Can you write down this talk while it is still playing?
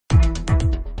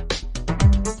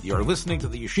You're listening to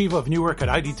the Yeshiva of Newark at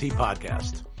IDT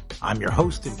podcast. I'm your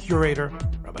host and curator,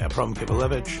 Rabbi Abram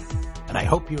Kibalevich, and I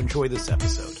hope you enjoy this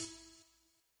episode.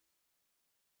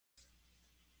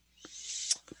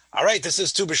 All right, this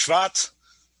is Tu B'Shvat,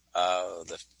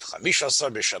 the Chamisha Asar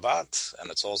B'Shabbat,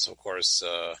 and it's also, of course,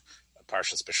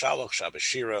 Parshas B'Shalach, Shabbos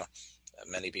Shira.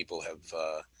 Many people have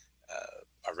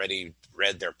already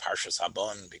read their Parshas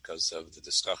Habon because of the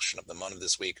discussion of the month of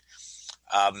this week.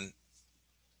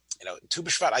 Tu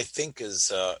B'Shvat, I think,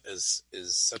 is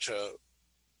such a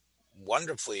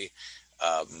wonderfully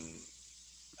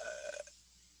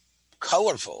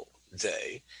colorful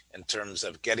day in terms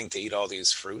of getting to eat all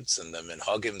these fruits and the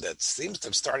minhagim that seems to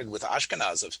have started with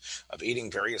Ashkenaz of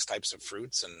eating various types of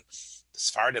fruits. And the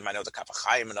Sfardim, I know the Kaf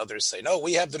HaChaim and others say, no,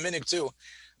 we have the minig too.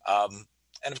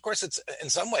 And of course, it's in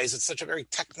some ways, it's such a very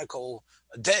technical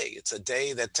day. It's a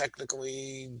day that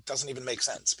technically doesn't even make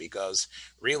sense because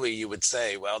really you would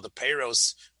say, well, the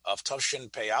peiros of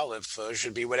Tavshin Pei Aleph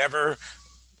should be whatever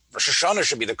Rosh Hashanah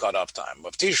should be the cutoff time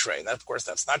of Tishrei. And of course,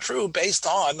 that's not true based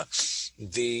on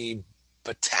the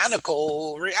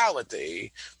botanical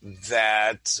reality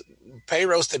that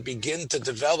peiros that begin to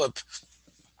develop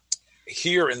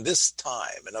here in this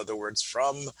time, in other words,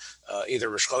 from either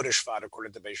Rosh Chodesh Shvat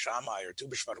according to Beis Shammai or Tu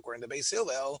B'Shvat according to Beis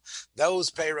Hillel, those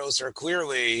peiros are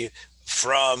clearly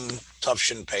from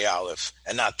Tavshin Pei Aleph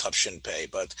and not Tavshin Pei,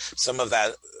 but some of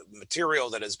that material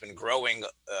that has been growing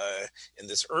in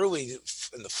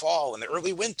the fall and the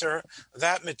early winter,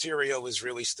 that material is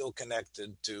really still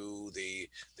connected to the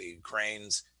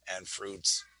grains and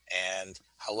fruits and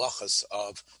halachas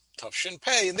of Tavshin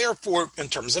Pei, and therefore, in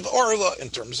terms of Orla, in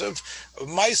terms of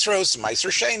Maisros, Maiser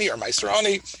Sheni, or Maiser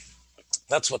Ani,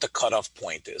 that's what the cutoff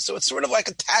point is. So it's sort of like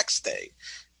a tax day.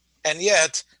 And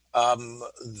yet,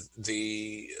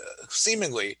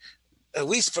 seemingly, at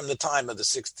least from the time of the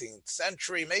 16th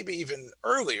century, maybe even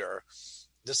earlier,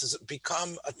 this has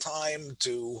become a time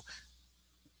to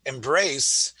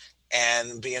embrace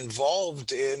and be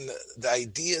involved in the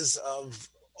ideas of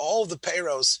all the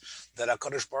peiros that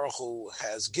HaKadosh Baruch Hu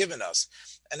has given us.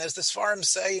 And as the Sfarim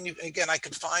say, and again, I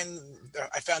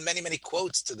found many, many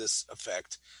quotes to this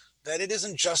effect, that it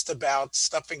isn't just about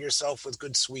stuffing yourself with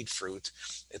good sweet fruit.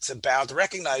 It's about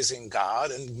recognizing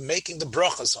God and making the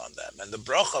brachos on them. And the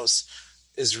brachos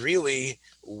is really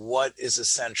what is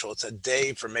essential. It's a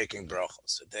day for making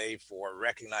brachos, a day for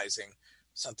recognizing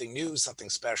something new,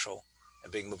 something special,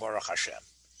 and being Mevarach Hashem.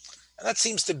 And that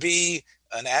seems to be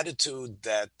an attitude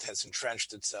that has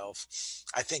entrenched itself,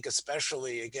 I think,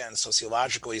 especially, again,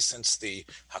 sociologically, since the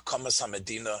Hakamas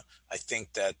HaMedina. I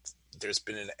think that there's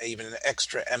been even an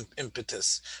extra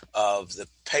impetus of the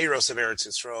peiros of Eretz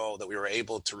Yisrael, that we were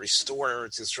able to restore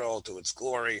Eretz Yisrael to its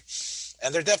glory.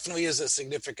 And there definitely is a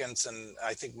significance, and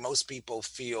I think most people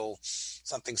feel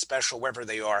something special wherever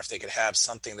they are, if they could have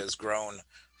something that's grown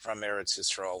from Eretz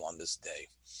Yisrael on this day.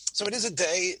 So it is a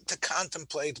day to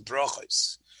contemplate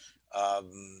brachos,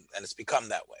 and it's become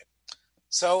that way.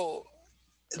 So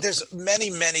there's many,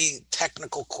 many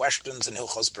technical questions in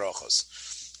Hilchos Brachos,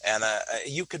 and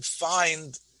you could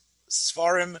find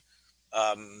Sfarim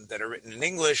that are written in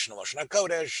English, in Lashon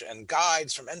HaKodesh, and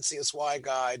guides from NCSY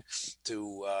guide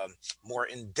to more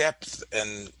in-depth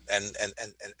and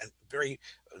very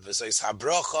V'zeis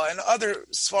HaBracha and other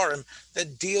Sfarim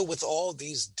that deal with all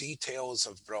these details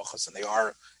of brachos. And they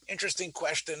are interesting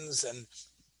questions, and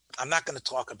I'm not going to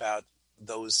talk about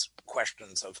those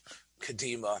questions of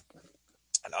Kedima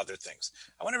and other things.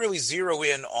 I want to really zero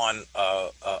in on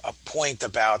a point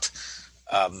about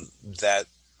that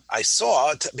I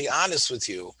saw, to be honest with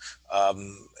you, there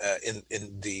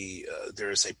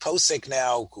is a posek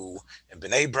now who in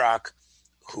Bnei Brak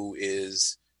who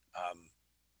is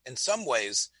in some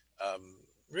ways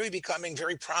really becoming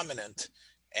very prominent,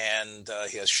 and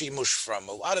he has shimush from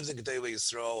a lot of the Gedolei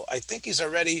Yisrael. I think he's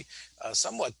already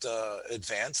somewhat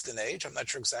advanced in age. I'm not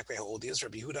sure exactly how old he is.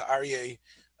 Rabbi Yehuda Aryeh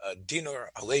Dinur,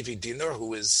 Halevi Dinur,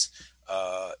 who is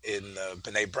in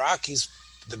Bnei Brak. He's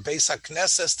the Beis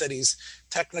HaKnesses that he's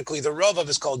technically the Rav of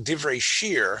is called Divrei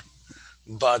Shir,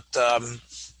 but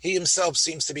he himself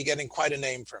seems to be getting quite a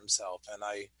name for himself. And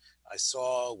I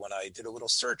saw when I did a little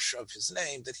search of his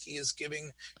name that he is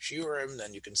giving shiurim,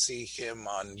 and you can see him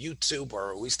on YouTube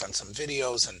or at least on some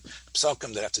videos and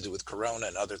psukim that have to do with Corona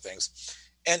and other things.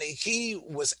 And he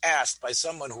was asked by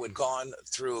someone who had gone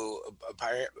through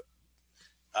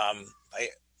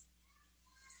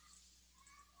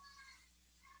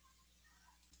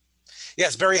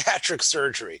bariatric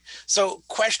surgery. So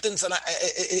questions, and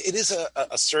it is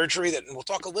a surgery that, and we'll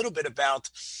talk a little bit about.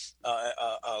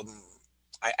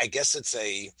 I guess it's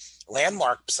a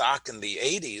landmark psak in the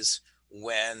 80s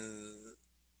when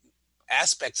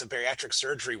aspects of bariatric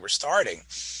surgery were starting.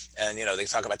 And, they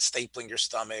talk about stapling your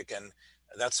stomach. And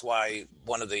that's why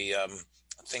one of the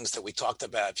things that we talked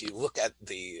about, if you look at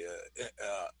the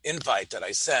invite that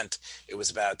I sent, it was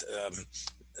about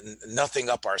nothing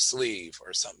up our sleeve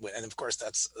or something. And of course,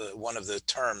 that's one of the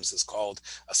terms is called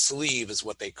a sleeve is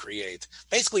what they create.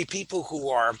 Basically, people who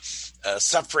are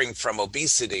suffering from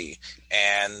obesity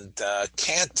and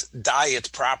can't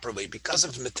diet properly because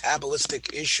of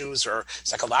metabolistic issues or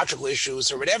psychological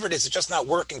issues or whatever it is, it's just not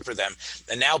working for them.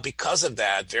 And now because of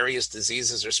that, various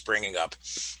diseases are springing up.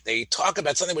 They talk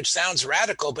about something which sounds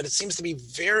radical, but it seems to be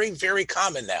very, very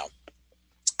common now.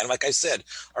 And like I said,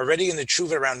 already in the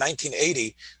Tshuva around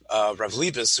 1980, Rav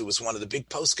Liebes, who was one of the big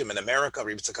poskim in America,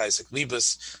 Rabbi Isaac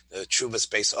Liebes, Tshuvos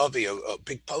Beis Avi, a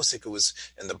big posik who was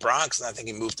in the Bronx, and I think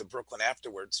he moved to Brooklyn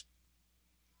afterwards,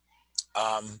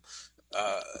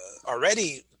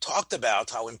 already talked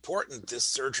about how important this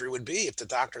surgery would be if the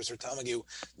doctors are telling you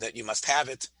that you must have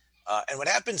it. And what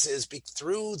happens is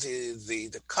through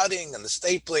the cutting and the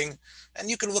stapling, and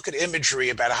you can look at imagery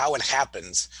about how it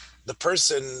happens, the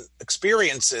person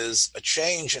experiences a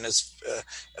change in his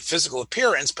physical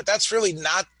appearance, but that's really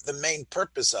not the main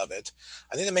purpose of it.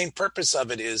 I think the main purpose of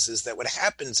it is that what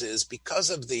happens is because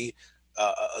of the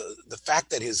fact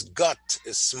that his gut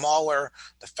is smaller,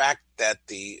 the fact that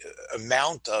the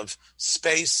amount of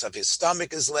space of his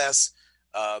stomach is less,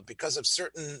 because of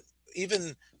certain,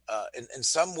 even in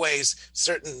some ways,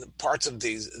 certain parts of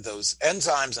those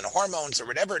enzymes and hormones or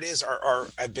whatever it is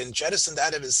have been jettisoned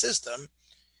out of his system,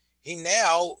 he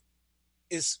now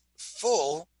is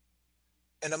full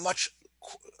in a much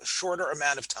shorter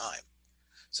amount of time.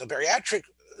 So bariatric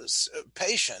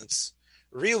patients,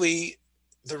 really,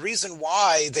 the reason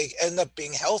why they end up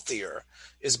being healthier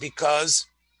is because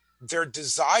their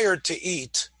desire to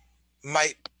eat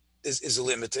is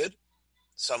limited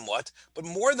somewhat, but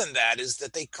more than that is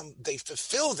that they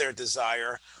fulfill their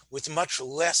desire with much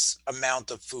less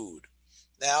amount of food.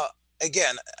 Now,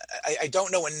 again, I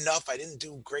don't know enough. I didn't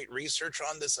do great research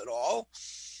on this at all.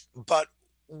 But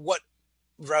what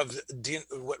Rav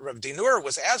Dinur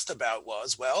was asked about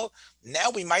was, well,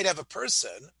 now we might have a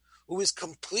person who is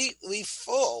completely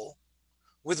full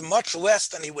with much less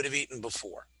than he would have eaten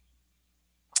before.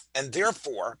 And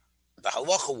therefore, the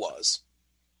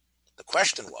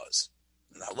question was,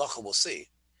 and the halacha we'll see,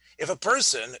 if a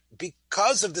person,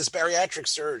 because of this bariatric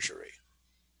surgery,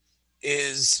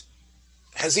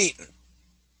 has eaten,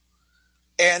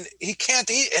 and he can't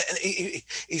eat, and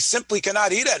he simply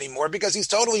cannot eat anymore because he's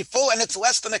totally full, and it's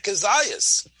less than a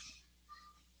kazayas.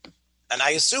 And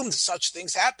I assumed such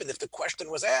things happen if the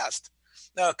question was asked.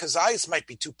 Now, a kazayas might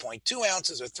be 2.2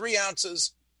 ounces or 3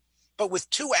 ounces, but with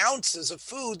 2 ounces of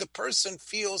food, the person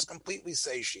feels completely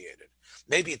satiated.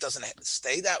 Maybe it doesn't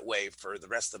stay that way for the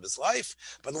rest of his life,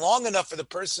 but long enough for the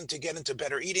person to get into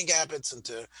better eating habits and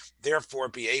to therefore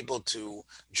be able to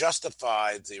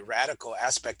justify the radical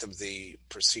aspect of the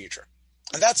procedure.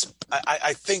 And that's,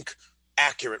 I think,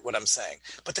 accurate what I'm saying.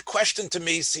 But the question to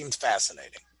me seemed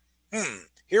fascinating.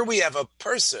 Here we have a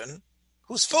person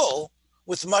who's full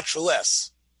with much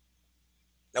less.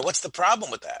 Now, what's the problem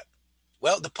with that?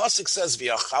 Well, the pasuk says,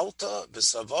 "V'yachalta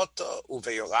v'savata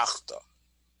uve'yorachta,"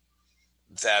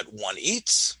 that one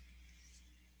eats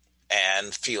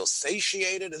and feels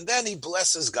satiated, and then he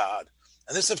blesses God.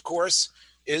 And this, of course,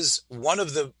 is one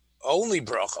of the only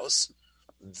brachos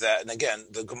that, and again,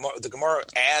 the Gemara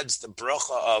adds the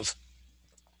bracha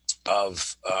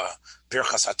of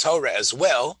Birchas HaTorah as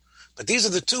well, but these are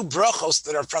the two brachos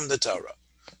that are from the Torah.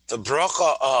 The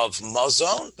bracha of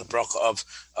mazon, the bracha of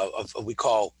we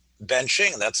call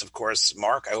benching, and that's, of course,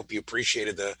 Mark. I hope you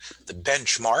appreciated the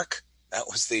benchmark. That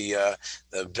was the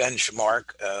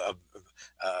benchmark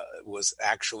was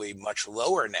actually much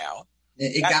lower now.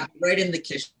 It got right in the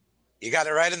kish. You got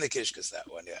it right in the kishkas,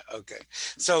 that one, yeah. Okay.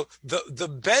 So the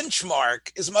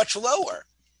benchmark is much lower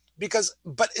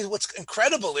but what's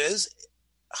incredible is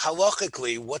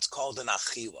halachically what's called an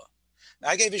achila. Now,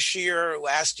 I gave a shiur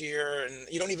last year, and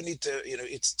you don't even need to,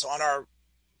 it's on our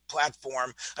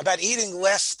platform about eating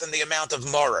less than the amount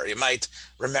of morer. You might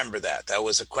remember that. That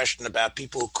was a question about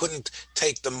people who couldn't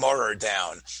take the morer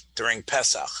down during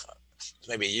Pesach,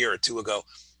 maybe a year or two ago.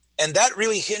 And that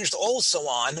really hinged also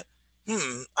on,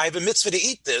 I have a mitzvah to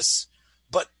eat this,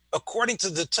 but according to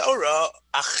the Torah,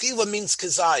 achila means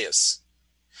kazayas.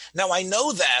 Now, I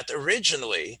know that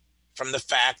originally from the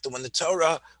fact that when the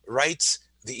Torah writes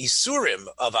the isurim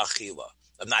of achila,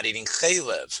 of not eating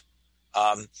chaylev,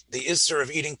 the Isser of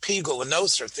eating pigul and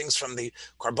noser, things from the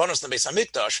Karbonos and the Beis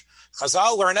HaMikdash,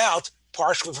 Chazal learn out,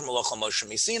 partially from Malach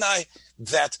Moshe Sinai,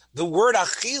 that the word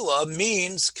achila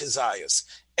means kazayas.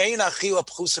 Ein achila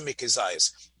pchusa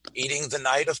mikizayis. Eating the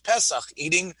night of Pesach,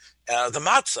 eating the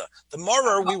matzah. The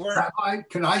moror, we weren't. Rabbi,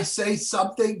 can I say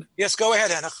something? Yes, go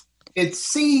ahead, Henoch. It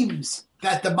seems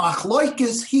that the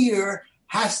machloikis here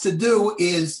has to do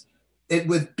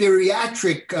with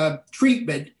bariatric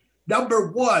treatment. Number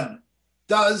one,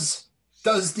 does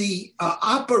the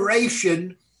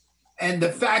operation and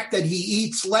the fact that he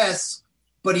eats less,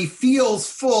 but he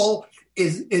feels full,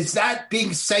 is that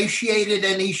being satiated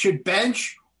and he should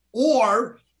bench?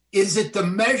 Or is it the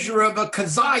measure of a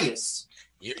kazayas?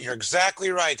 You're exactly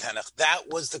right, Henoch. That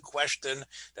was the question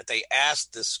that they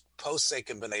asked this posek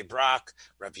in Bnei Brak,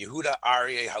 Rav Yehuda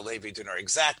Aryeh Halevi Dinner.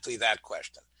 Exactly that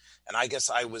question. And I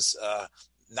guess I was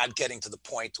not getting to the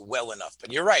point well enough.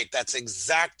 But you're right. That's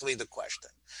exactly the question.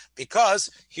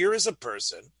 Because here is a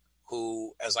person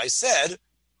who, as I said,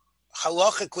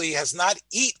 halachically has not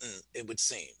eaten, it would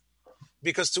seem.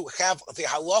 Because to have the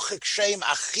halachic shem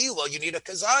achila, you need a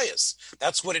kazayas.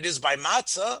 That's what it is by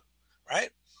matzah, right?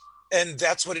 And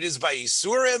that's what it is by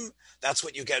Isurim. That's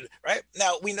what you get, right?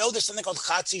 Now, we know there's something called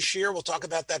Chatzi Shir. We'll talk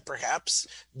about that perhaps,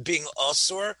 being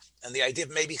Asur, and the idea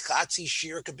of maybe Chatzi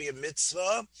Shir could be a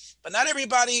mitzvah, but not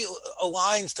everybody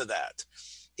aligns to that.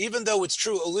 Even though it's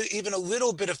true, even a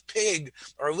little bit of pig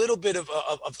or a little bit of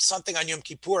something on Yom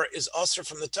Kippur is Asur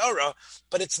from the Torah,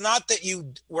 but it's not that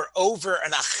you were over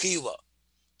an Achila.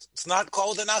 It's not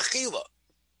called an Achila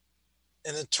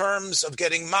in the terms of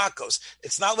getting makos.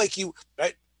 It's not like you,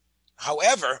 right?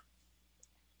 However,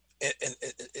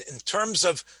 in terms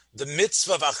of the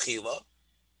mitzvah of achila,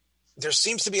 there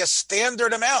seems to be a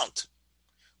standard amount,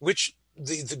 which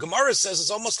the Gemara says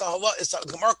is almost a halach.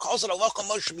 The Gemara calls it halacha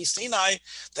Moshe Sinai,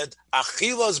 that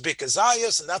achila is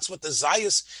bikazayas, and that's what the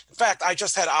zayas. In fact, I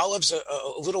just had olives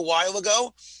a little while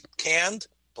ago, canned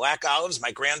black olives.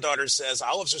 My granddaughter says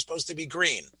olives are supposed to be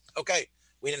green. Okay,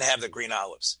 we didn't have the green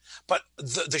olives, but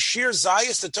the sheer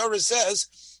zayas, the Torah says.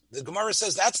 The Gemara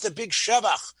says that's the big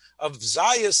shevach of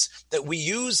zayas, that we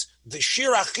use the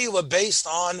shir achila based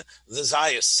on the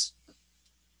zayas.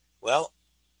 Well,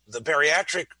 the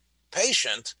bariatric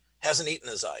patient hasn't eaten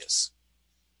the zayas,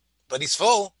 but he's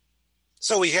full.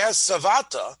 So he has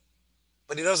savata,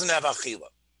 but he doesn't have achila.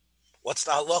 What's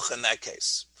the halacha in that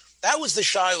case? That was the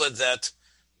shaila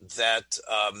that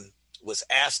was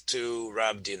asked to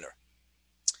Rav Diner.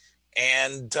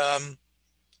 And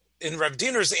in Rav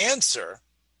Diner's answer,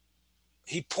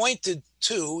 he pointed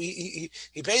to, he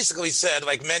basically said,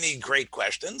 like many great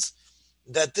questions,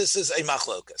 that this is a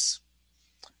machlokas.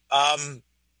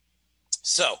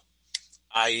 So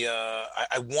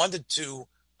I wanted to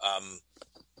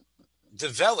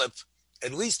develop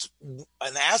at least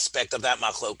an aspect of that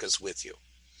machlokas with you.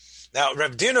 Now,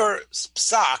 Rav Diner's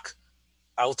psak,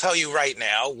 I'll tell you right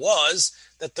now, was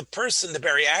that the person, the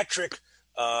bariatric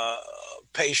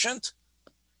patient,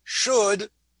 should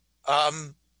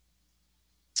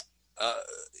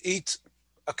eat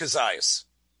a kazayas.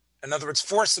 In other words,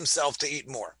 force himself to eat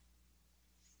more.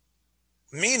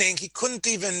 Meaning he couldn't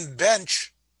even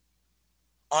bench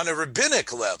on a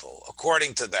rabbinic level,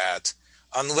 according to that,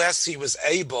 unless he was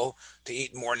able to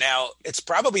eat more. Now, it's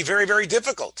probably very, very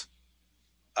difficult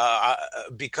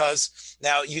because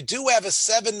now you do have a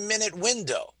 7-minute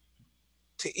window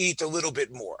to eat a little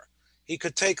bit more. He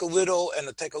could take a little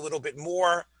and take a little bit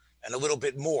more and a little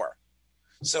bit more.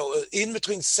 So in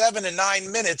between 7 and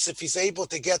 9 minutes, if he's able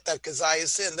to get that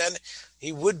kazayas in, then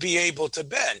he would be able to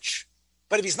bench.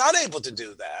 But if he's not able to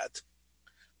do that,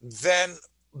 then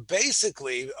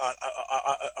basically,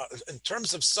 in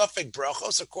terms of suffix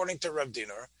brachos, according to Rav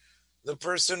Diner, the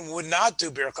person would not do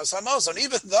Birchas Hamazon,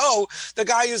 even though the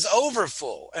guy is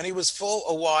overfull, and he was full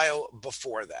a while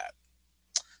before that.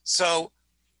 So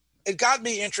it got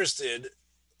me interested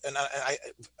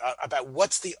about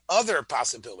what's the other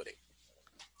possibility.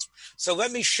 So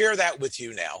let me share that with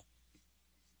you now.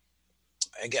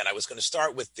 Again, I was going to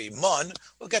start with the mun.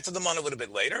 We'll get to the mun a little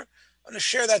bit later. I'm going to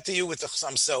share that to you with the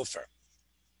Chassam Sofer.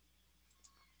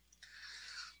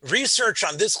 Research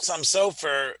on this Chassam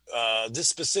Sofer, this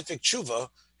specific tshuva,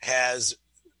 has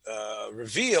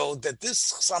revealed that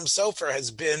this Chassam Sofer has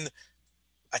been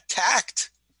attacked,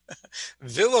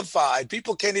 vilified.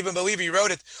 People can't even believe he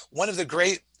wrote it. One of the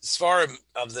great Svarim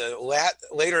of the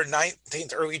later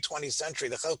 19th, early 20th century,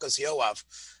 the Chelkas Yoav,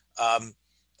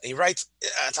 he writes,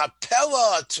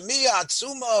 Tapela, Tmiya,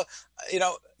 Tsuma,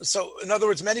 so in other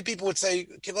words, many people would say,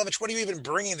 Kivelevich, what are you even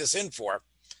bringing this in for?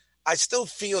 I still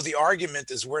feel the argument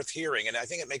is worth hearing, and I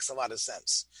think it makes a lot of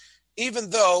sense,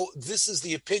 even though this is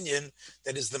the opinion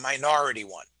that is the minority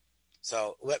one.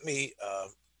 So let me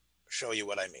show you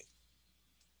what I mean.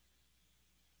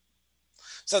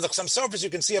 So the Chassam Sofer, as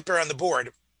you can see up here on the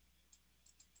board,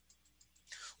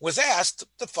 was asked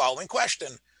the following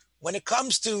question. When it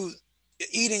comes to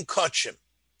eating kachim,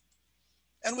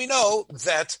 and we know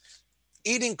that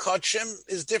eating kachim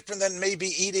is different than maybe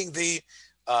eating the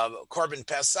korban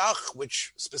pesach,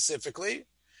 which specifically,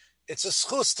 it's a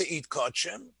schus to eat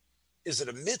kachim. Is it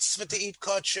a mitzvah to eat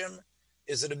kachim?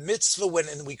 Is it a mitzvah when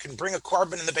we can bring a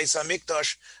korban in the Beis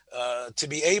HaMikdash to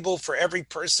be able for every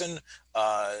person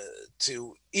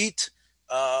to eat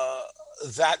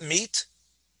that meat?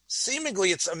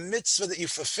 Seemingly, it's a mitzvah that you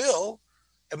fulfill.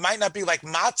 It might not be like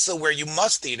matzah where you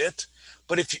must eat it,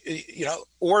 but if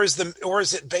or is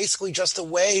it basically just a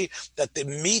way that the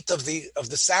meat of the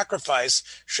sacrifice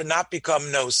should not become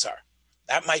nosar?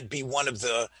 That might be one of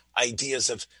the ideas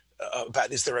of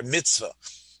about is there a mitzvah?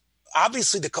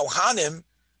 Obviously, the Kohanim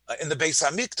in the Beis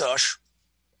Hamikdash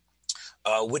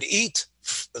would eat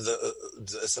as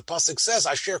the pasuk says,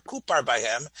 "Asher kupar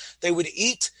bahem." They would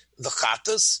eat the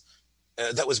chatas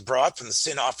that was brought from the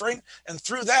sin offering, and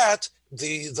through that,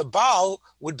 the Baal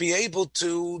would be able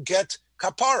to get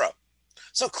kapara.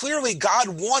 So clearly, God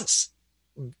wants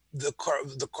the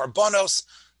korbanos,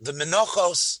 the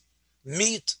menochos,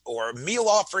 meat or meal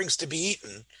offerings to be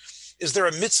eaten. Is there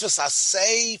a mitzvah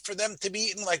saseh for them to be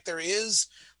eaten like there is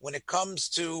when it comes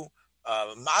to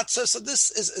matzah? So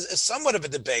this is somewhat of a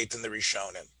debate in the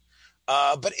Rishonim.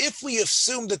 But if we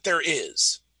assume that there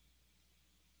is,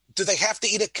 do they have to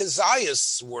eat a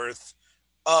kazayas worth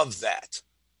of that?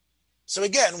 So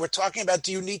again, we're talking about,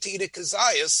 do you need to eat a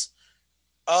kazayas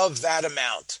of that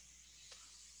amount?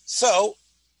 So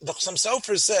the Chassam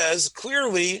Sofer says,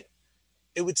 clearly,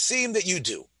 it would seem that you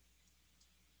do.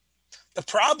 The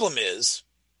problem is,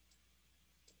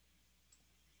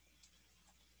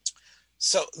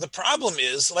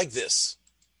 like this.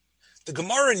 The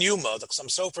Gemara in Yuma, the Chassam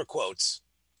Sofer quotes,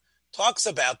 talks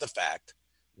about the fact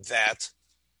that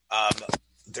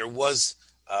there was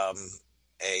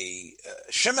a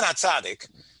Shimon HaTzadik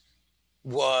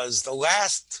was the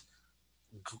last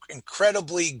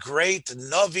incredibly great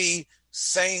Navi,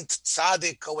 Saint,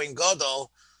 Tzadik, Kohen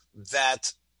Gadol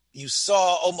that you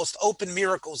saw almost open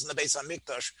miracles in the Beis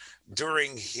HaMikdash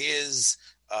during his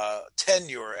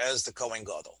tenure as the Kohen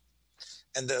Gadol.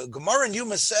 And the Gemara in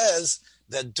Yuma says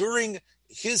that during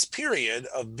his period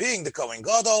of being the Kohen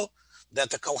Gadol, that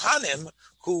the Kohanim,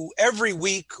 who every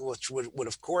week, which would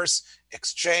of course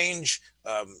exchange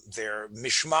their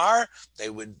mishmar, they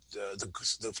would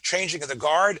the changing of the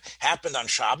guard happened on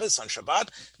Shabbos, on Shabbat.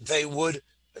 They would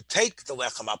take the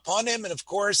lechem upon him, and of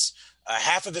course,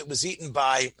 half of it was eaten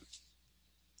by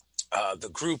the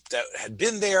group that had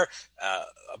been there.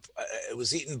 It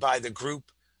was eaten by the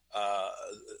group,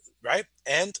 right?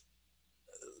 And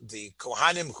the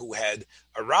Kohanim who had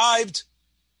arrived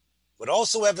would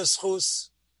also have a schus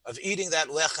of eating that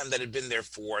lechem that had been there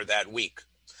for that week.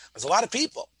 There's a lot of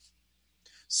people.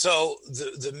 So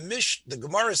the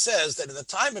Gemara says that in the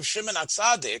time of Shimon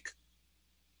HaTzadik,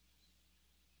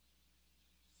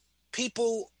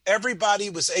 everybody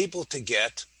was able to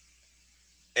get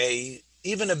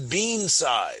even a bean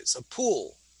size, a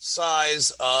pool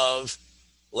size of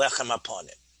lechem upon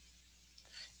it.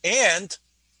 And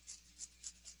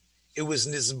it was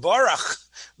nizbarach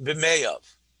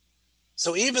b'meyav.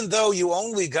 So even though you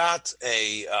only got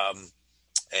a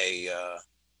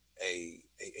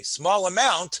small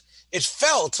amount, it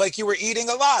felt like you were eating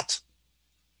a lot.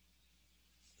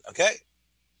 Okay?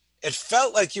 It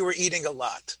felt like you were eating a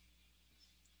lot.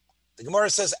 The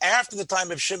Gemara says after the time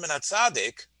of Shimon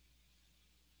HaTzadik,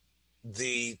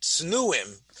 the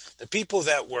tznuim, the people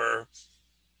that were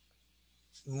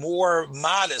more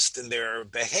modest in their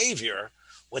behavior,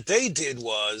 what they did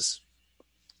was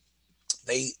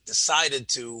they decided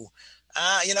to,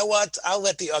 you know what, I'll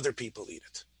let the other people eat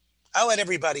it. I'll let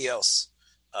everybody else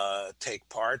take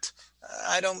part.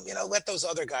 I don't, let those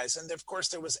other guys. And of course,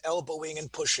 there was elbowing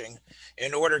and pushing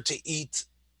in order to eat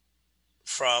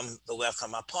from the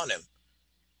lechem upon him.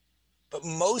 But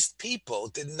most people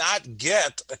did not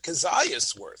get a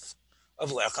kazayas worth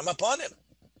of lechem upon him.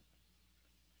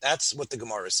 That's what the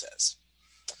Gemara says.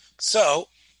 So,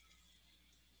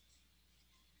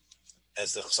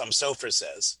 as the Chassam Sofer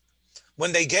says,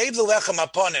 when they gave the lechem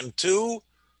upon him to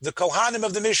the Kohanim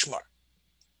of the Mishmar,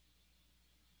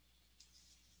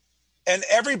 and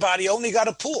everybody only got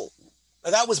a pool.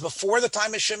 Now that was before the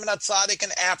time of Shimon HaTzadik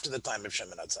and after the time of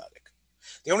Shimon HaTzadik.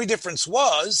 The only difference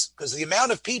was, because the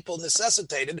amount of people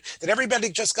necessitated that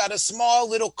everybody just got a small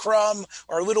little crumb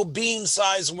or a little bean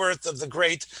size worth of the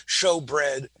great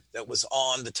showbread that was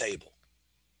on the table,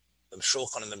 the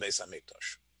shulchan in the Beis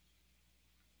HaMikdash.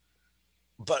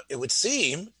 But it would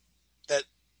seem that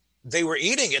they were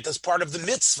eating it as part of the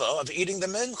mitzvah of eating the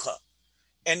mincha.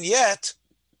 And yet,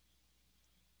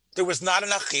 there was not an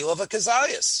achila of a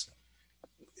kazayas.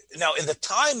 Now, in the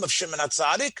time of Shimon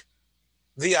HaTzadik,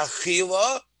 the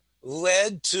achila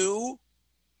led to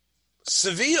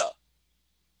sevilla.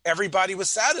 Everybody was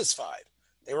satisfied.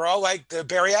 They were all like the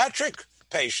bariatric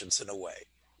patients in a way,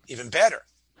 even better.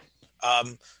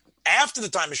 After the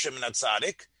time of Shimon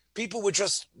HaTzadik, people would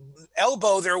just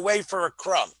elbow their way for a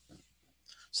crumb.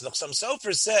 So the Chassam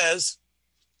Sofer says,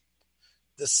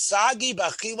 the sagi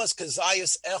b'achilas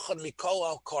kazayas echad mikol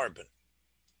al korban.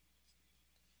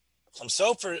 Chassam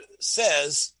Sofer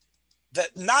says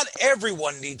that not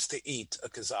everyone needs to eat a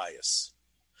kazayas,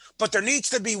 but there needs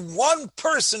to be one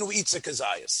person who eats a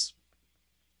kazayas.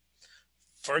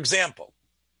 For example,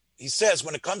 he says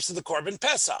when it comes to the korban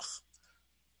pesach,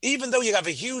 even though you have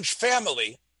a huge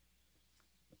family,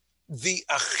 the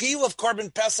achil of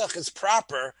korban pesach is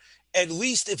proper at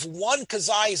least if one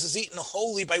kazayas is eaten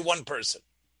wholly by one person.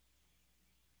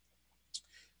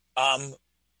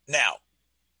 Now,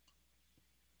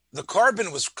 the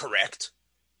korban was correct,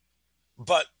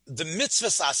 but the mitzvah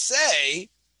saseh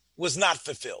was not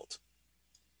fulfilled,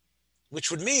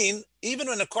 which would mean even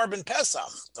in a korban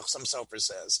pesach, the Chassam Sofer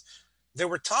says, there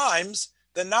were times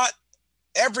that not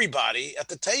everybody at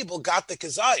the table got the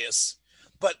kazayas,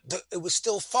 but it was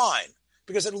still fine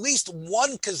because at least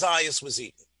one kazayas was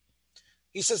eaten.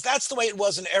 He says that's the way it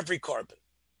was in every korban.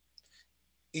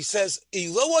 He says,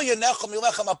 if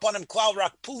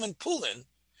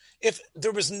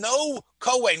there was no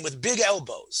Kohen with big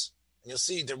elbows, and you'll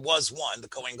see there was one, the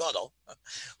Kohen Gadol,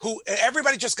 who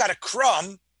everybody just got a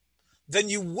crumb, then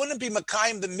you wouldn't be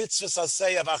Makayim the mitzvah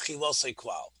saseh of achilosei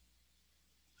klal.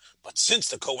 But since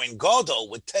the Kohen Gadol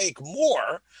would take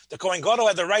more, the Kohen Gadol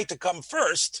had the right to come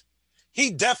first,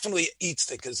 he definitely eats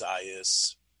the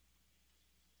kazayas.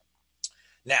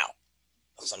 Now,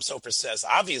 some Sofer says,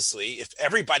 obviously, if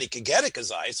everybody could get a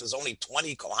kazayas, there's only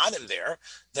 20 kohanim there,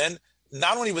 then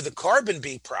not only would the korban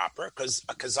be proper, because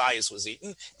a kazayas was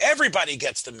eaten, everybody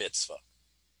gets the mitzvah.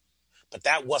 But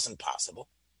that wasn't possible.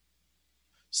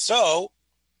 So,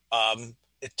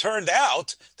 it turned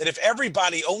out that if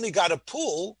everybody only got a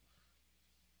pool,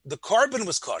 the korban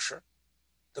was kosher,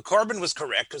 the korban was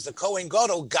correct, because the Kohen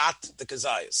Gadol got the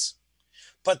kazayas.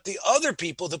 But the other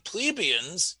people, the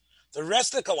plebeians, the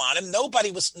rest of the Kohanim,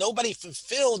 nobody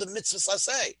fulfilled the mitzvah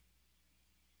saseh.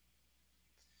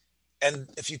 And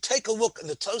if you take a look in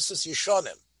the Tosas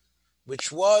Yeshonim,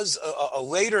 which was a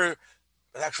later,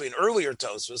 actually an earlier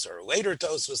Tosas or a later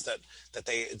Tosas that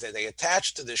they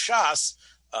attached to the Shas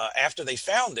after they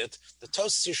found it, the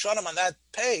Tosas Yeshonim on that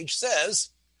page says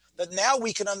that now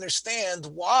we can understand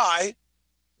why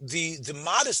the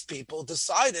modest people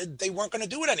decided they weren't going to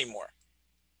do it anymore.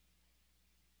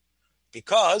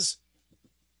 Because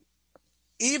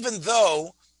even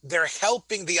though they're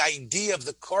helping the idea of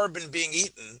the korban being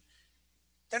eaten,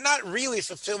 they're not really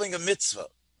fulfilling a mitzvah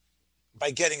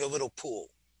by getting a little pool.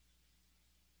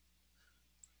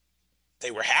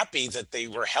 They were happy that they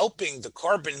were helping the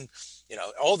korban,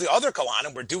 all the other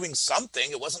kohanim were doing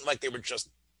something. It wasn't like they were just,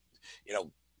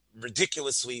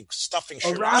 ridiculously stuffing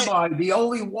shirayim. Rabbi, the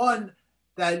only one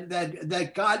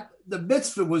that got the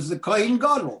mitzvah was the Kohen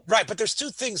Gadol. Right, but there's two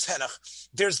things, Henoch.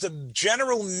 There's the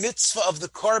general mitzvah of the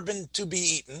korban to be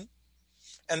eaten,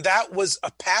 and that was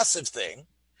a passive thing.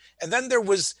 And then there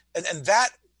was, and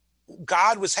that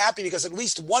God was happy because at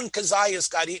least one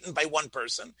kazayas got eaten by one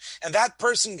person. And that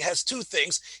person has two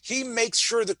things. He makes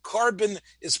sure the korban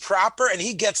is proper and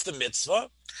he gets the mitzvah.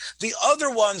 The other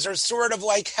ones are sort of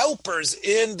like helpers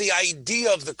in the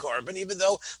idea of the korban, even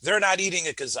though they're not eating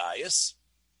a kazayas.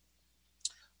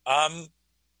 But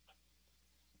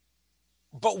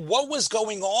what was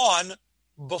going on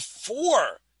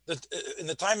before in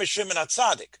the time of Shimon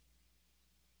HaTzadik?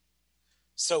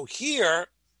 So here,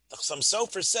 the Chassam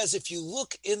Sofer says, if you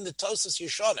look in the Tosas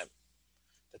Yeshonim,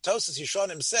 the Tosas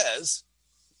Yeshonim says,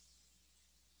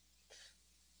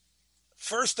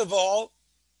 first of all,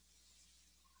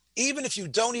 even if you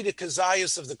don't eat a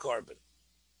kazayas of the korban,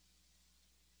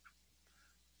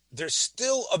 there's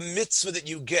still a mitzvah that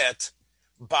you get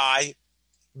by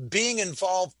being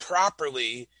involved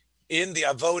properly in the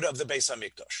avoda of the Beis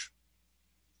HaMikdash.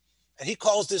 And he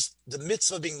calls this the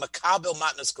mitzvah being makabel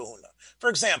matnas kahuna. For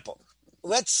example,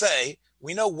 let's say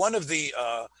we know one of the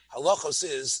halachos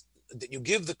is that you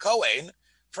give the kohen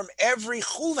from every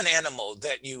chulin animal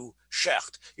that you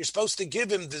shecht. You're supposed to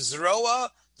give him the zroa,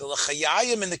 the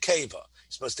lechayayim, and the keva. You're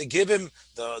supposed to give him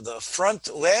the front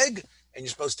leg, and you're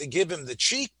supposed to give him the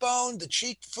cheekbone, the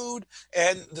cheek food,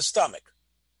 and the stomach.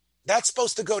 That's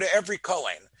supposed to go to every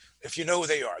kohen, if you know who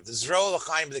they are, the zroa,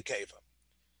 lechayim, the keva.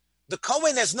 The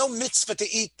kohen has no mitzvah to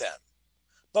eat them,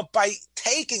 But by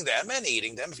taking them and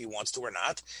eating them, if he wants to or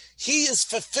not, he is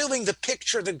fulfilling the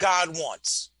picture that God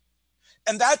wants.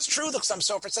 And that's true, the Chassam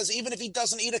Sofer says, even if he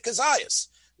doesn't eat a kazayas.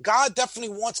 God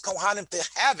definitely wants Kohanim to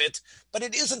have it, but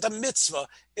it isn't a mitzvah.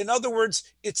 In other words,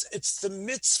 it's the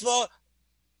mitzvah,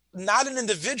 not an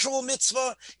individual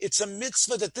mitzvah. It's a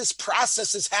mitzvah that this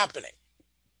process is happening.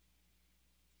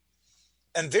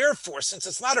 And therefore, since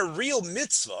it's not a real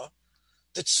mitzvah,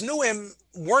 the Tznuim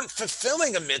weren't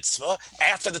fulfilling a mitzvah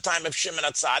after the time of Shimon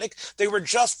HaTzadik. They were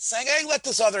just saying, hey, let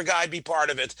this other guy be part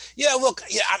of it. Yeah, look,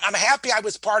 yeah, I'm happy I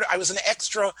was an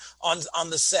extra on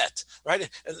the set, right?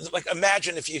 Like,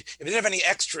 imagine if you didn't have any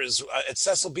extras at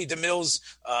Cecil B. DeMille's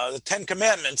The Ten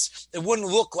Commandments, it wouldn't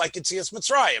look like Yetzias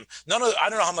Mitzrayim. I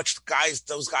don't know how much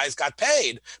those guys got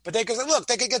paid, but they could say, look,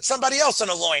 they could get somebody else in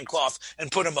a loincloth and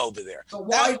put him over there. So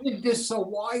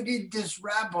why did this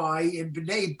rabbi in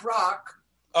Bnei Brak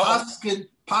Poskin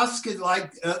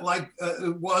like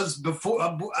it was before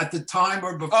at the time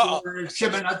or before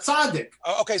Shimon HaTzadik?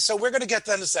 Okay, so we're going to get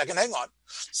that in a second. Hang on.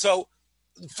 So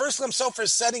first, Chassam Sofer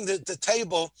is setting the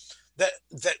table that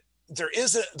there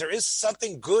is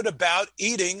something good about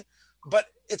eating, but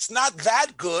it's not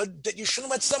that good that you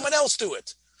shouldn't let someone else do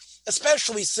it,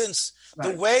 especially since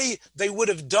the way they would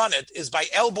have done it is by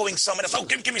elbowing someone else. Oh,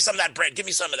 give me some of that bread. Give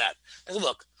me some of that. And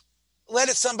look, let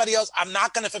it somebody else. I'm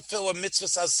not going to fulfill a mitzvah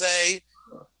saseh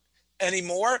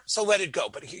anymore, so let it go.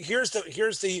 But here's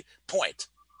the point.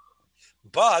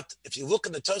 But if you look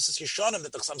in the Tosas Yeshanim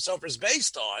that the Chassam Sofer is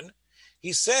based on,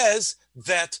 he says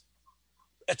that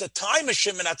at the time of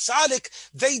Shimon HaTzadik,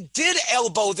 they did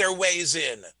elbow their ways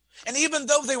in. And even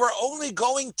though they were only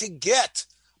going to get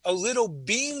a little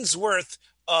bean's worth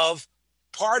of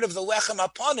part of the lechem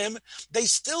upon him, they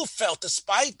still felt,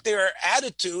 despite their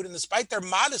attitude and despite their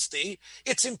modesty,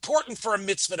 it's important for a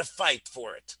mitzvah to fight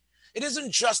for it. It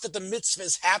isn't just that the mitzvah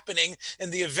is happening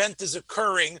and the event is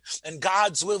occurring and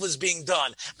God's will is being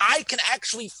done. I can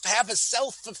actually have a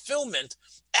self-fulfillment.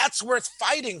 That's worth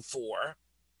fighting for.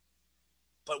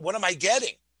 But what am I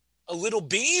getting? A little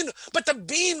bean? But the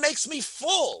bean makes me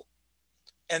full.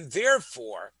 And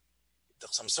therefore, the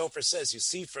Chassam Sofer says, you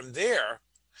see from there,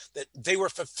 that they were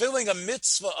fulfilling a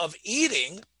mitzvah of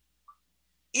eating,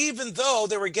 even though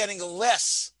they were getting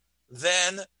less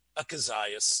than a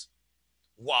kazayas.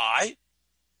 Why?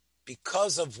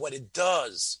 Because of what it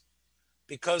does.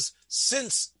 Because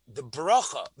since the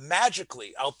bracha,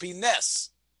 magically, al pi nes,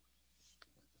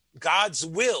 God's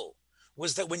will,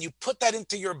 was that when you put that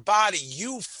into your body,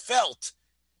 you felt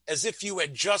as if you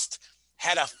had just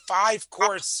had a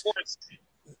 5-course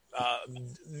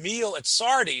meal at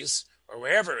Sardi's, or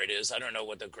wherever it is. I don't know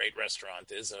what the great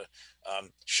restaurant is,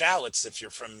 Shallot's if you're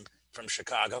from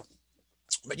Chicago.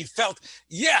 But you felt,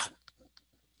 yeah,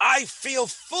 I feel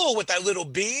full with that little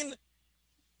bean.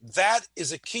 That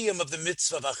is a kiyum of the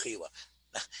mitzvah of achila.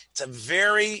 It's a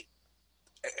very,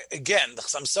 again, the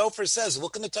Chassam Sofer says,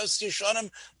 look in the Tosas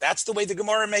Yeshanim, that's the way the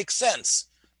Gemara makes sense.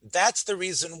 That's the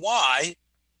reason why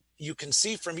you can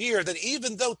see from here that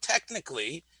even though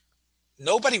technically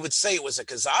nobody would say it was a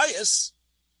kazayas,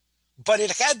 but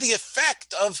it had the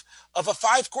effect of a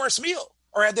 5-course meal,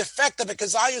 or had the effect of a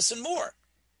kazayas and more.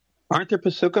 Aren't there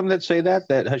Pesukim that say that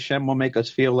Hashem will make us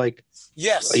feel like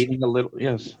eating a little?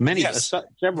 Yes, many,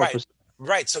 several.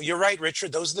 Right. So you're right,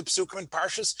 Richard. Those are the Pesukim in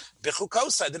Parshas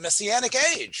Bechukosai, the Messianic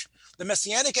age. The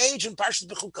Messianic age in Parshas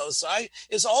Bechukosai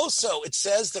is also, it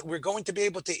says that we're going to be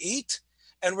able to eat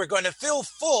and we're going to feel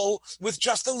full with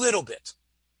just a little bit.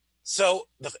 So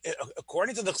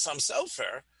according to the Chassam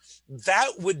Sofer,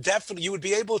 that would definitely, you would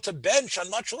be able to bench on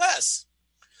much less,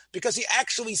 because he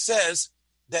actually says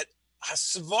that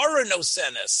hasvara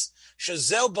nosenes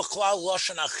shazel b'chlal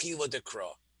lashon achila dekra.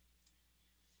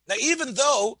 Now, even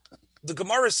though the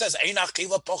Gemara says ein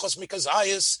achila pochos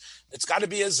mikazayis, it's got to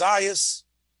be a zayis,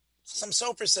 some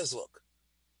Sofer says, look,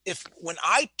 if when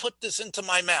I put this into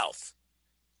my mouth,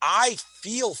 I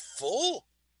feel full,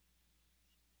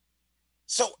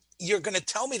 so you're going to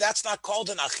tell me that's not called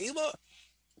an achila?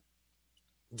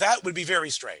 That would be very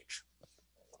strange.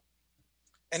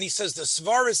 And he says the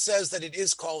Svara says that it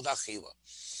is called achila.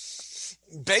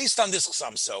 Based on this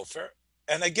Chassam Sofer,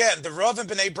 and again, the Rav and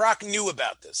Bnei Brak knew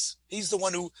about this. He's the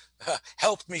one who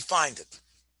helped me find it.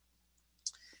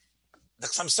 The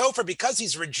Chassam Sofer, because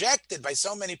he's rejected by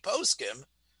so many poskim,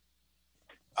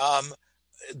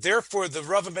 therefore the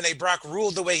Rav and Bnei Brak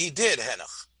ruled the way he did,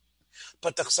 Henoch.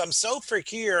 But the Chassam Sofer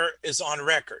here is on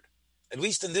record, at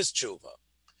least in this tshuva,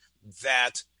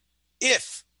 that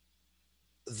if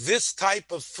this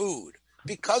type of food,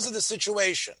 because of the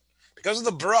situation, because of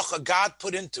the bracha God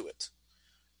put into it,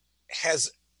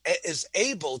 is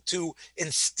able to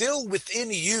instill within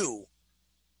you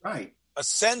right, a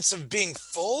sense of being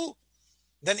full,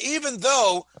 then even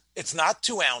though it's not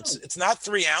 2 ounces, it's not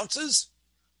 3 ounces,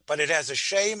 but it has a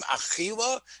shem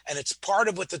achila, and it's part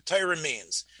of what the Torah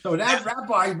means. So that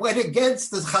rabbi went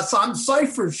against the Chasam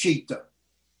Sofer Shita.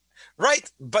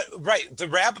 Right, but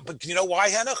you know why,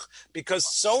 Henoch? Because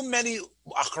so many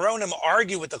Achronim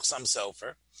argue with the Chasam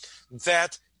Sofer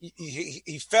that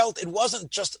he felt it wasn't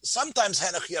just, sometimes,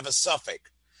 Henoch, you have a suffix,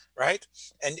 right?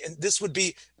 And this would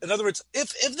be, in other words,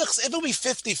 if it would be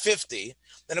 50-50,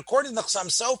 then according to the Chasam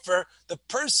Sofer, the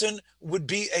person would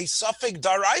be a suffix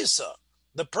daraisa.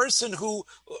 The person who,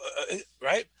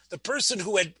 right? The person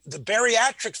who had the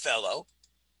bariatric fellow,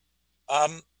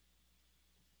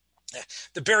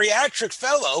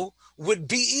 would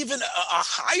be even a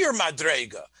higher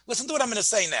madrega. Listen to what I'm going to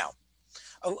say now.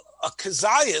 A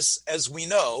kazayas, as we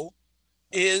know,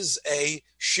 is a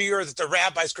shiur that the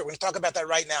rabbis, we're going to talk about that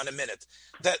right now in a minute,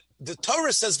 that the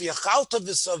Torah says, v'yachalta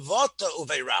v'savota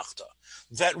uveirachta,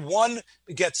 that one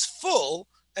gets full,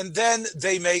 and then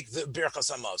they make the Birchas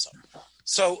Hamazon.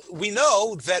 So we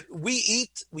know that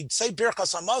we'd say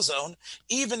Birchas Hamazon,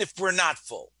 even if we're not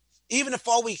full. Even if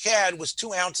all we had was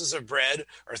 2 ounces of bread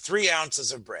or 3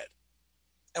 ounces of bread.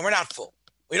 And we're not full.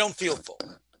 We don't feel full.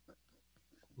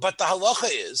 But the halacha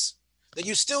is that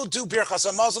you still do Birchas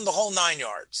Hamazon the whole 9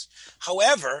 yards.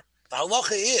 However, the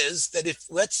halacha is that if,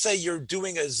 let's say, you're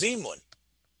doing a zimun,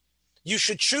 you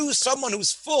should choose someone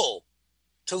who's full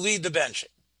to lead the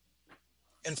benching.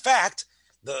 In fact,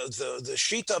 the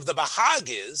shita of the Bahag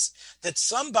is that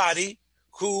somebody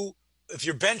who, if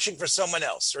you're benching for someone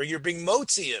else, or you're being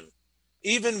motziim,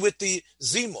 even with the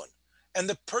zimun, and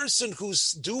the person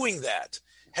who's doing that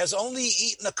has only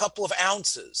eaten a couple of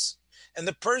ounces, and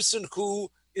the person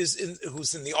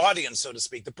who's in the audience, so to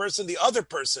speak, the other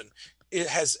person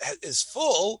is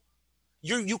full,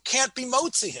 you can't be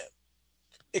motzi him.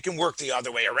 It can work the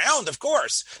other way around, of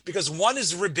course, because one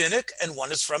is rabbinic and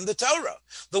one is from the Torah.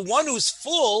 The one who's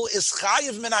full is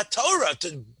chayiv min Torah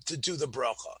to do the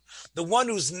bracha. The one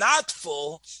who's not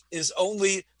full is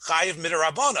only chayiv min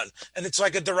Rabbanan. And it's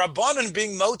like a Rabbanan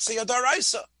being motzi a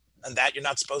daraisa. And that you're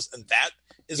not supposed, and that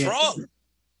is wrong.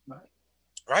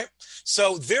 Right?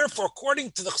 So therefore,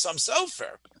 according to the Chasam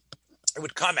Sofer, it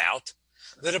would come out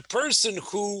that a person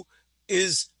who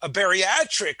is a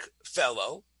bariatric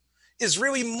fellow is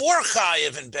really more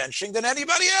chayiv in benching than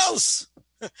anybody else,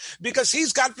 because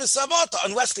he's got v'savota,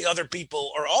 unless the other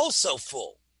people are also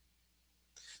full.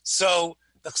 So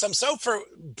the Chasam Sofer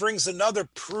brings another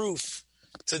proof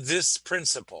to this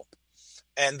principle,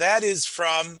 and that is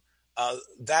from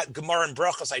that Gemara in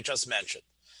Birchas I just mentioned.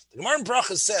 The Gemara in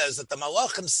Birchas says that the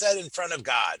Malachim said in front of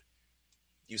God,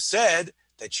 you said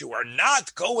that you are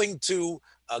not going to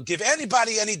give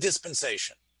anybody any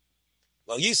dispensation.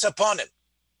 Well, yisaponim.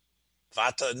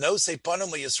 Vata no se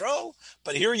panim Yisrael,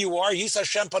 but here you are, Yisa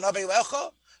Shem panav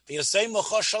elecha, v'yasei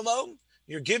mocha shalom.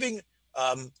 You're giving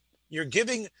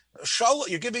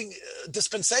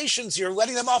dispensations. You're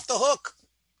letting them off the hook.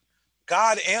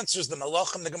 God answers the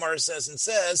malachim. The Gemara says,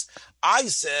 I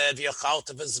said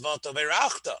v'yachalta v'zvota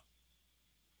v'rachta,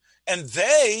 and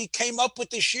they came up with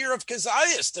the shear of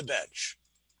Kezias to bench.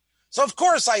 So of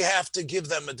course I have to give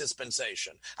them a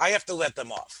dispensation. I have to let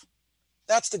them off.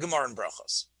 That's the Gemara in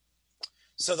Birchas.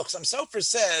 So the Chasam Sofer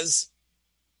says,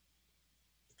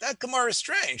 that Gemara is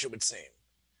strange, it would seem.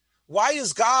 Why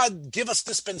does God give us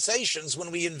dispensations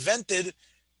when we invented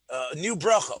new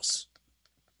brachos?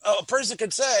 A person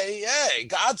could say, hey,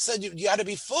 God said you had to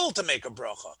be full to make a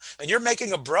bracha. And you're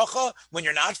making a bracha when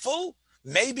you're not full?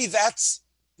 Maybe that's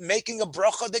making a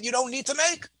bracha that you don't need to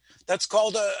make. That's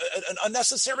called an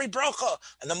unnecessary bracha.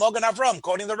 And the Mogan Avram,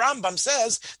 quoting the Rambam,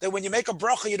 says that when you make a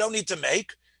bracha you don't need to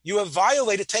make, you have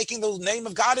violated taking the name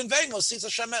of God in vain.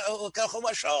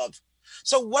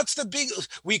 So what's the big?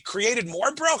 We created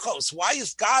more brachos. Why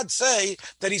does God say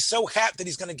that he's so happy that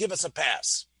he's going to give us a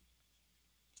pass?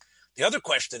 The other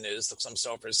question is, the Chasam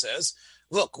Sofer says,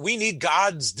 look, we need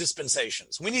God's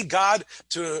dispensations. We need God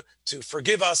to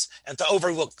forgive us and to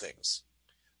overlook things.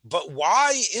 But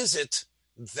why is it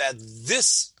that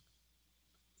this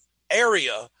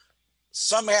area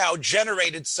somehow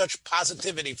generated such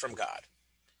positivity from God?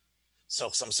 So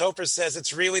Chasam Sofer says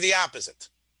it's really the opposite.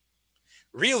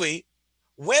 Really,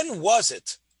 when was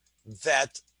it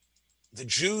that the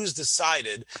Jews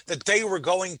decided that they were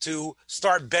going to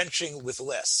start benching with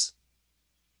less?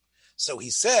 So he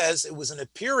says it was in a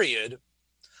period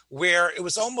where it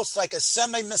was almost like a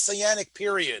semi-messianic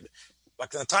period,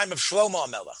 like in the time of Shlomo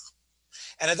HaMelech.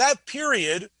 And at that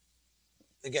period,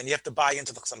 again, you have to buy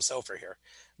into the Chasam Sofer here,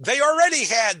 they already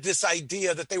had this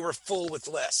idea that they were full with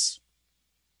less.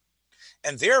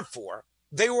 And therefore,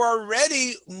 they were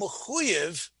already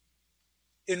mechuyev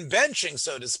in benching,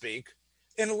 so to speak,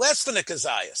 in less than a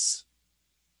kazayas.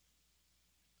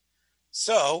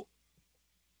 So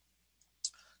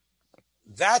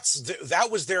that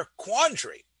was their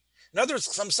quandary. In other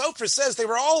words, some Sofer says they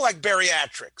were all like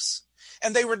bariatrics,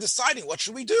 and they were deciding, what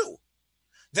should we do?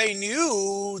 They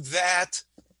knew that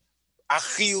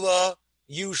achila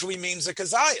usually means a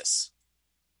kazayas,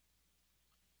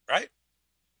 right?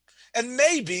 And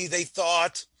maybe they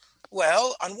thought,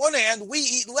 well, on one hand, we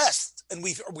eat less and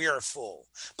we are full,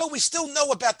 but we still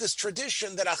know about this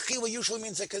tradition that achila usually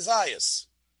means a kazayas.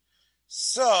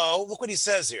 So, look what he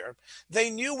says here. They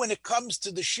knew when it comes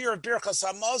to the shir of Birchas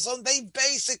Hamazon, they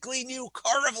basically knew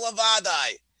Karav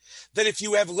Lavadai, that if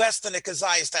you have less than a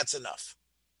kazayas, that's enough.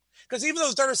 Because even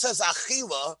though Torah says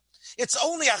achila, it's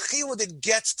only achila that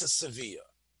gets to sevilla.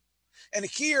 And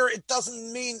here, it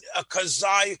doesn't mean a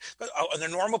kazay. On a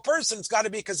normal person, it's got to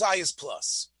be a kazayas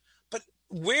plus. But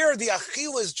where the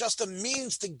achila is just a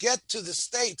means to get to the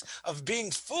state of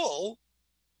being full,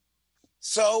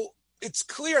 so it's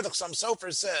clear that some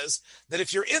Sofer says that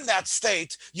if you're in that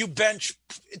state, you bench,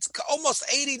 it's almost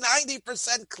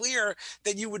 80-90% clear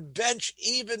that you would bench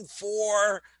even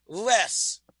for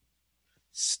less.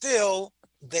 Still,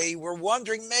 they were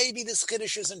wondering maybe this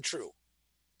Kiddush isn't true.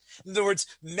 In other words,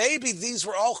 maybe these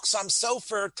were all some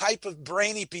Sofer type of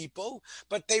brainy people,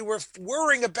 but they were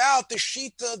worrying about the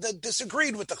Shita that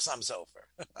disagreed with the Chassam Sofer.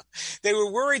 They were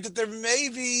worried that there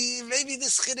maybe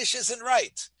this Kiddush isn't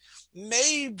right.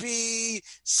 Maybe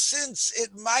since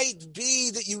it might be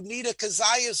that you need a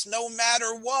kazayas no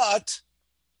matter what,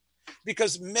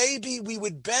 because maybe we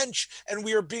would bench and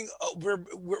we're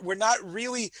not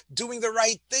really doing the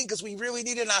right thing because we really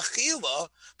need an achila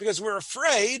because we're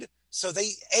afraid. So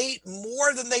they ate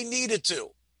more than they needed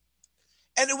to.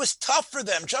 And it was tough for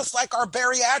them, just like our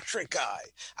bariatric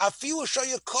guy. Afilu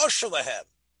shoyu kosher lehem.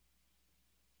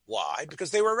 Why?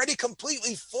 Because they were already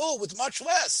completely full with much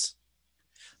less.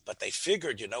 But they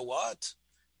figured, you know what?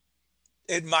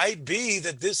 It might be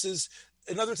that this is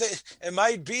another thing. It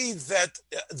might be that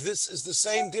this is the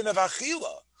same din of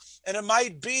achila. And it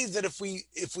might be that if we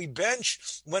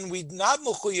bench when we not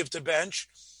mechuyev to bench,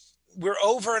 we're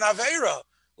over an avera.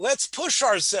 Let's push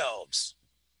ourselves.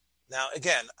 Now,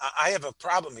 again, I have a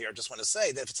problem here. I just want to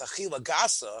say that if it's achila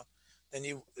gasa, then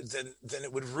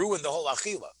it would ruin the whole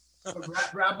achila.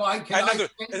 Rabbi,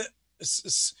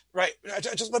 right.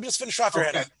 Let me just finish off your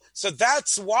hand. So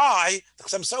that's why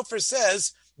some Sofer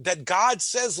says that God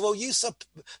says lo yisa.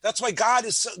 That's why God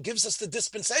gives us the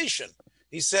dispensation.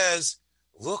 He says,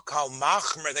 look how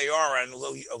machmer they are on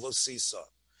lo sisa.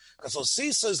 Because lo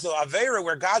sisa is the avera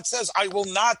where God says, I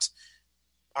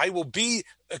will be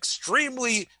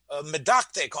extremely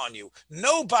medactic on you.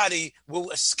 Nobody will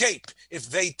escape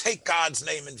if they take God's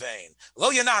name in vain.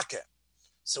 Lo yanake.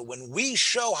 So when we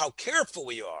show how careful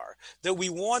we are, that we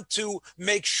want to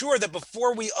make sure that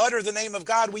before we utter the name of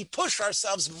God, we push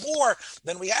ourselves more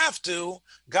than we have to,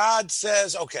 God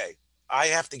says, okay, I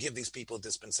have to give these people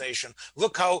dispensation.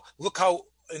 Look how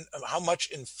much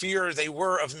in fear they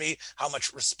were of me, how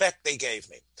much respect they gave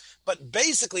me. But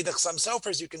basically, the Chassam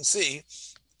Sofer, you can see,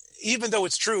 even though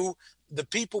it's true, the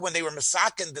people, when they were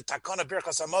masakin, the takana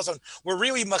Birchas Hamazon, were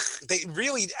really a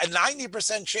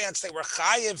 90% chance they were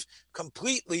chayiv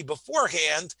completely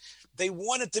beforehand. They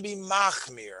wanted to be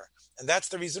machmir. And that's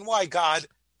the reason why God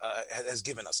has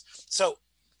given us. So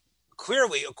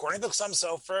clearly, according to some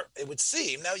Sofer, it would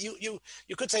seem, now you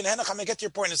could say, Henach, I'm going to get to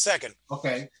your point in a second.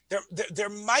 Okay. There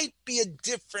might be a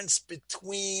difference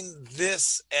between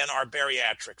this and our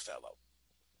bariatric fellow.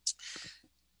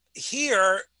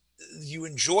 Here, you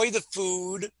enjoy the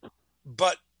food,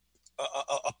 but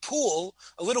a pool,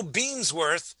 a little beans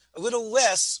worth, a little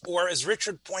less, or as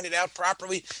Richard pointed out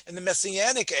properly, in the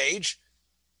Messianic age,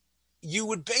 you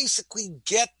would basically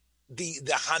get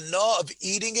the hana of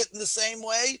eating it in the same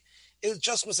way. It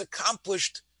just was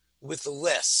accomplished with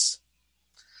less.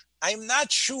 I'm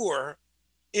not sure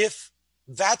if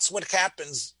that's what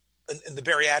happens in the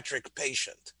bariatric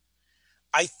patient.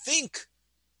 I think,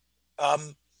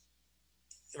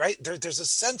 right, there's a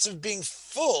sense of being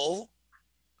full,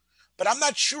 but I'm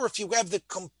not sure if you have the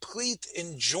complete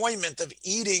enjoyment of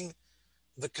eating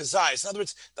the kazayas. In other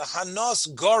words, the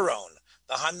hanos goron,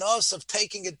 the hanos of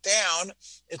taking it down,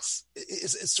 it's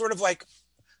sort of like,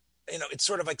 it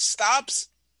sort of like stops.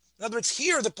 In other words,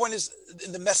 here the point is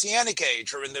in the Messianic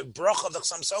age or in the bracha of the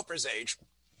Chassam Sofer's age,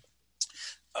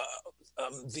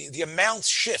 the amounts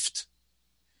shift.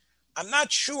 I'm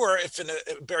not sure if in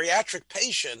a bariatric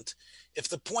patient, if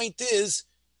the point is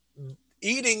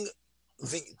eating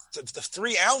the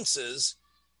 3 ounces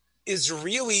is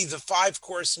really the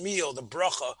 5-course meal, the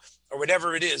bracha, or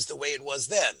whatever it is, the way it was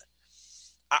then.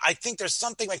 I think there's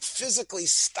something like physically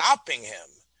stopping him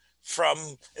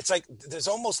from, it's like there's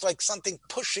almost like something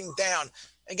pushing down.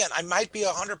 Again, I might be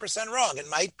 100% wrong. It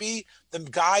might be the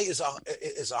guy is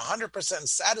 100%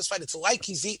 satisfied. It's like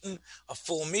he's eaten a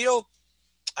full meal.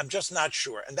 I'm just not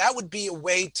sure. And that would be a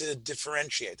way to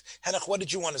differentiate. Henoch, what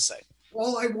did you want to say?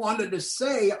 All I wanted to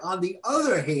say, on the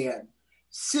other hand,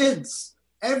 since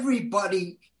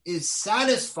everybody is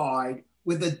satisfied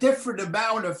with a different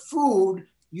amount of food,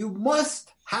 you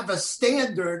must have a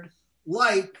standard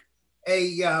like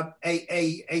a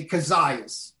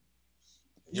kazayas.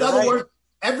 In other words,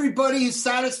 everybody is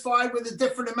satisfied with a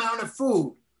different amount of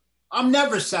food. I'm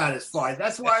never satisfied.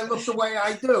 That's why I look the way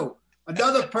I do.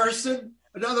 Another person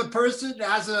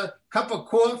has a cup of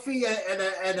coffee and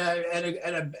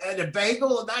a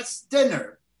bagel, and that's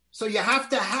dinner. So you have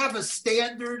to have a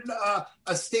standard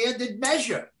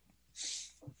measure.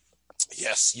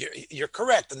 Yes, you're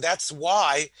correct, and that's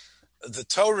why the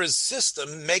Torah's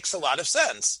system makes a lot of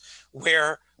sense. But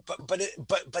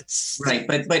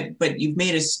you've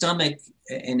made a stomach,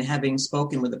 and having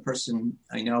spoken with a person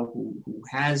I know who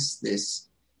has this,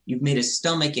 you've made a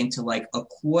stomach into like a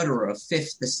quarter or a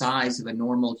fifth the size of a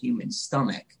normal human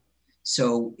stomach.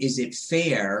 So is it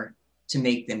fair to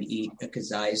make them eat a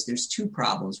kazayas? There's two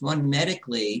problems. One,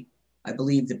 medically, I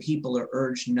believe the people are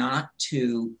urged not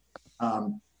to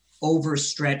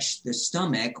overstretch the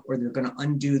stomach, or they're going to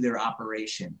undo their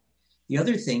operation. The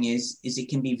other thing is it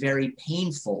can be very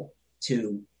painful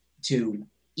to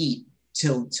eat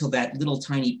till that little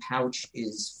tiny pouch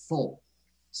is full.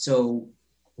 So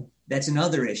that's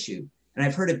another issue. And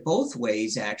I've heard it both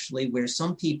ways, actually, where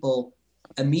some people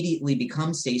immediately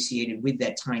become satiated with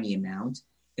that tiny amount,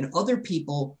 and other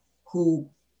people who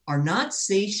are not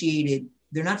satiated,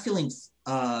 they're not feeling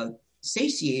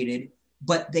satiated,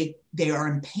 but they are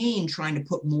in pain trying to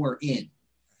put more in.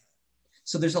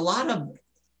 So there's a lot of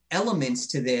elements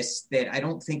to this that I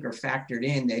don't think are factored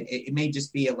in. That it may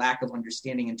just be a lack of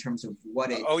understanding in terms of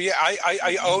what it. Oh yeah,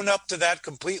 I own up to that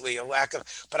completely. A lack of,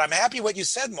 but I'm happy what you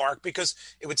said, Mark, because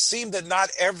it would seem that not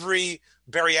every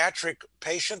bariatric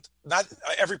patient, not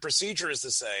every procedure is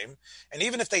the same, and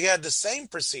even if they had the same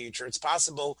procedure, it's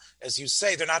possible, as you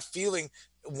say, they're not feeling.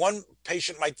 One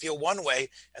patient might feel one way,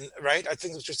 and right, I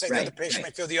think what you're saying, the other patient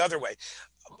might feel the other way.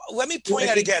 Let me point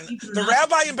out again, the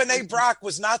rabbi in Bnei Brak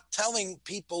was not telling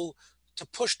people to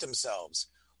push themselves.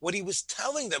 What he was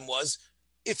telling them was,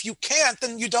 if you can't,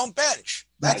 then you don't bench.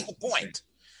 That's the point.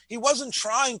 He wasn't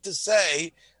trying to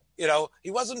say, he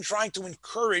wasn't trying to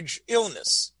encourage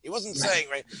illness. He wasn't saying,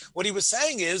 what he was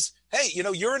saying is, hey,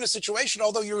 you're in a situation,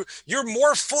 although you're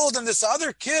more full than this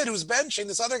other kid who's benching,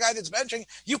 this other guy that's benching,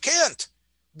 you can't,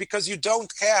 because you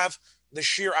don't have the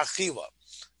shir achila.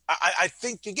 I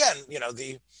think, again,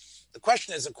 the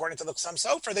question is, according to the Chassam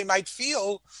Sofer, they might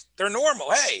feel they're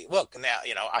normal. Hey, look, now,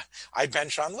 I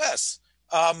bench on less.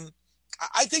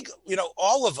 I think,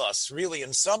 all of us really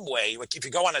in some way, like if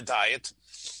you go on a diet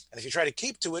and if you try to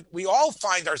keep to it, we all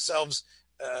find ourselves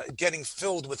getting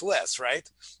filled with less, right?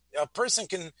 A person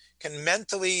can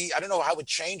mentally, I don't know how it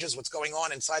changes what's going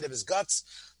on inside of his guts,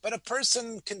 but a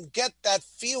person can get that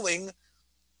feeling.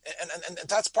 And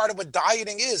that's part of what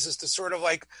dieting is to sort of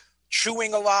like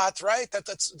chewing a lot, right?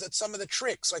 That's some of the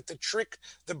tricks, like to trick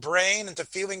the brain into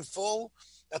feeling full.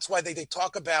 That's why they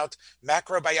talk about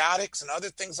macrobiotics and other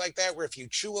things like that, where if you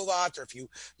chew a lot or if you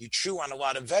chew on a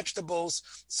lot of vegetables,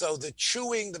 so the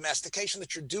chewing, the mastication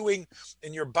that you're doing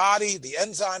in your body, the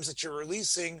enzymes that you're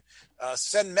releasing,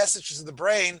 send messages to the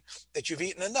brain that you've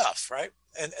eaten enough, right?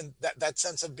 And that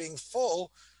sense of being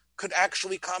full could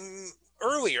actually come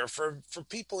earlier for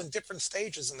people in different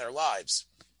stages in their lives.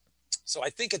 So I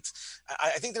think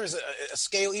there's a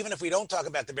scale, even if we don't talk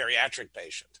about the bariatric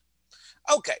patient.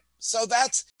 Okay, so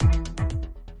that's.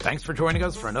 Thanks for joining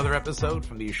us for another episode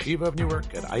from the Yeshiva of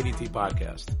Newark at IDT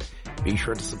Podcast. Be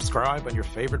sure to subscribe on your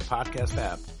favorite podcast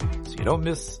app so you don't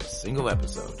miss a single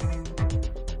episode.